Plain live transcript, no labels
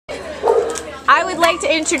would like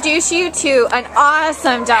to introduce you to an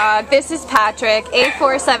awesome dog. This is Patrick,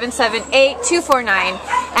 A4778249,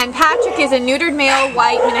 and Patrick is a neutered male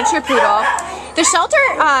white miniature poodle. The shelter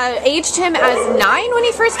aged him as 9 when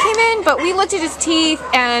he first came in, but we looked at his teeth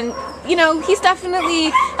and, you know, he's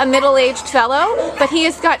definitely a middle-aged fellow, but he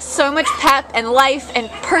has got so much pep and life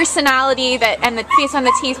and personality that, and based on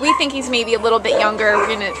the teeth, we think he's maybe a little bit younger. We're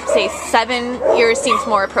going to say 7 years seems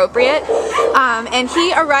more appropriate. And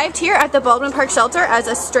he arrived here at the Baldwin Park shelter as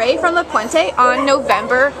a stray from the Puente on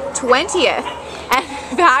November 20th. And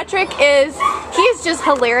Patrick is just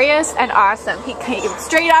hilarious and awesome. He came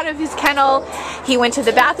straight out of his kennel. He went to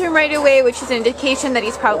the bathroom right away, which is an indication that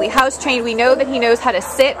he's probably house trained. We know that he knows how to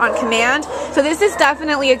sit on command. So this is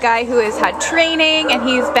definitely a guy who has had training, and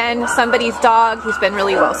he's been somebody's dog. He's been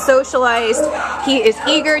really well socialized. He is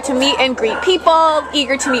eager to meet and greet people,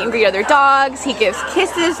 eager to meet and greet other dogs. He gives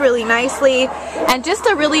kisses really nicely, and just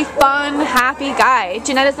a really fun, happy guy.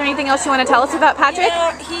 Jeanette, is there anything else you want to tell us about Patrick?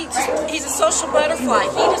 Yeah, he's a social butterfly.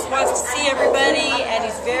 He just wants to see everybody, and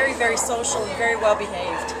he's very, very social and very well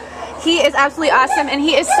behaved. He is absolutely awesome, and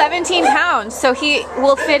he is 17 pounds, so he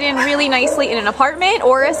will fit in really nicely in an apartment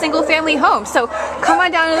or a single family home. So come on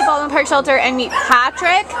down to the Baldwin Park shelter and meet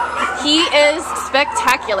Patrick. He is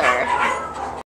spectacular.